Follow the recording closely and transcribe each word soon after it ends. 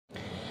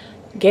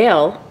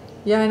Gail.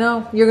 Yeah, I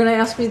know. You're going to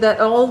ask me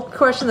that old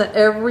question that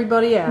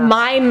everybody asks.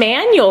 My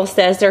manual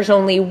says there's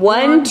only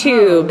one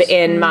tube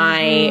in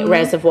my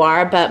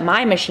reservoir, but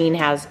my machine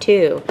has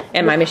 2.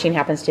 And my machine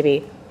happens to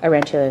be a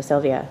Rancilio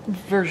Silvia.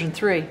 Version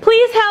 3.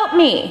 Please help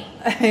me.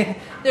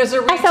 There's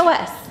a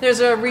SOS. There's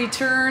a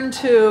return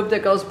tube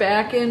that goes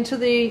back into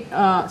the,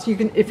 so you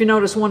can, if you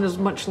notice, one is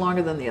much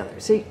longer than the other.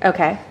 See?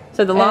 Okay.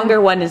 So the longer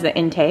one is the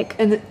intake.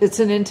 And it's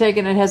an intake,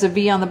 and it has a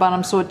V on the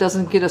bottom so it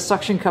doesn't get a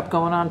suction cup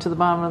going on to the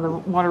bottom of the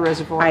water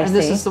reservoir. And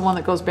this is the one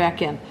that goes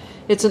back in.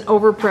 It's an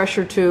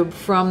overpressure tube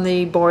from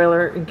the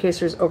boiler in case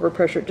there's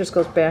overpressure. It just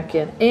goes back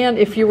in. And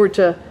if you were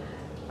to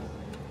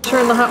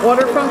turn the hot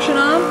water function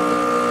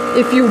on,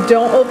 if you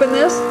don't open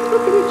this,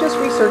 look at it, just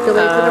recirculates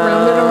it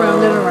around and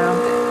around and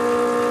around.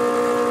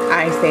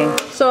 I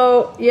see.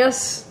 So,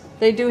 yes,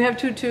 they do have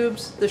 2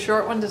 tubes. The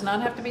short one does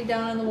not have to be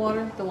down in the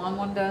water. The long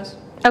one does.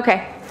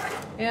 Okay.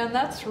 And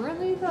that's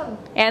really the...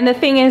 And the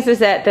thing is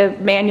that the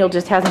manual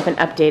just hasn't been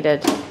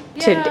updated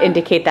to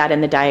indicate that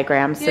in the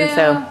diagrams. And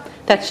so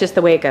that's just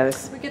the way it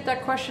goes. We get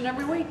that question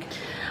every week.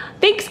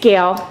 Thanks,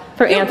 Gail,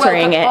 for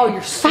answering it. Oh,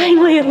 you're so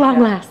finally at long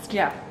last.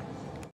 Yeah.